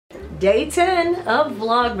Day 10 of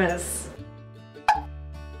Vlogmas.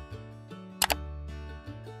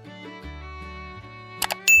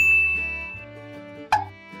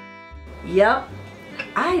 Yep,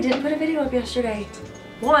 I didn't put a video up yesterday.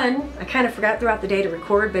 One, I kind of forgot throughout the day to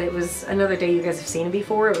record, but it was another day you guys have seen it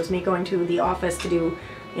before. It was me going to the office to do,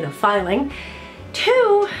 filing.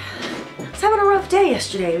 Two, I was having a rough day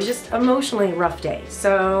yesterday. It was just emotionally a rough day.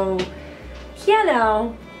 So,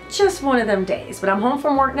 just one of them days. But I'm home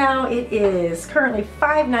from work now. It is currently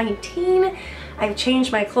 5:19. I've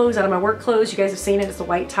changed my clothes out of my work clothes. You guys have seen it. It's the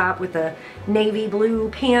white top with the navy blue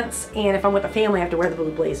pants. And if I'm with the family, I have to wear the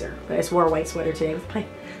blue blazer. But I just wore a white sweater today with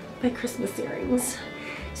my Christmas earrings.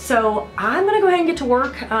 So I'm gonna go ahead and get to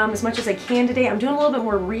work as much as I can today. I'm doing a little bit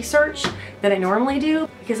more research than I normally do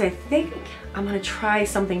because I think I'm gonna try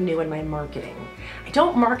something new in my marketing. I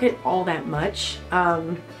don't market all that much,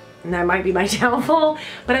 and that might be my downfall,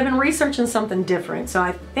 but I've been researching something different. So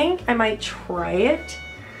I think I might try it.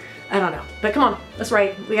 I don't know, but come on, that's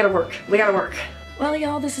right, we gotta work, we gotta work. Well,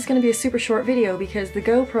 y'all, this is gonna be a super short video because the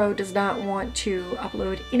GoPro does not want to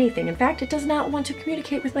upload anything. In fact, it does not want to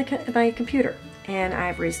communicate with my computer. And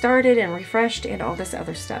I've restarted and refreshed and all this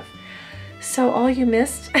other stuff. So all you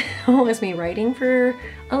missed was me writing for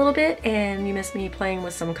a little bit, and you missed me playing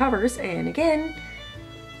with some covers, and again,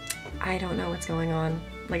 I don't know what's going on.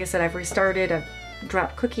 Like I said, I've restarted, I've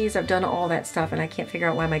dropped cookies, I've done all that stuff, and I can't figure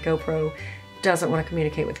out why my GoPro doesn't want to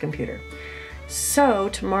communicate with the computer. So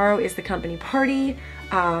tomorrow is the company party.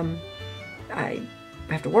 I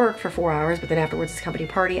have to work for 4 hours, but then afterwards it's company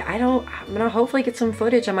party. I'm gonna hopefully get some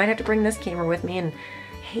footage. I might have to bring this camera with me, and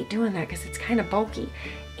I hate doing that because it's kind of bulky.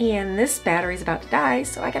 And this battery's about to die,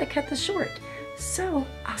 so I gotta cut this short. So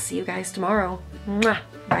I'll see you guys tomorrow. Mwah.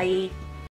 Bye.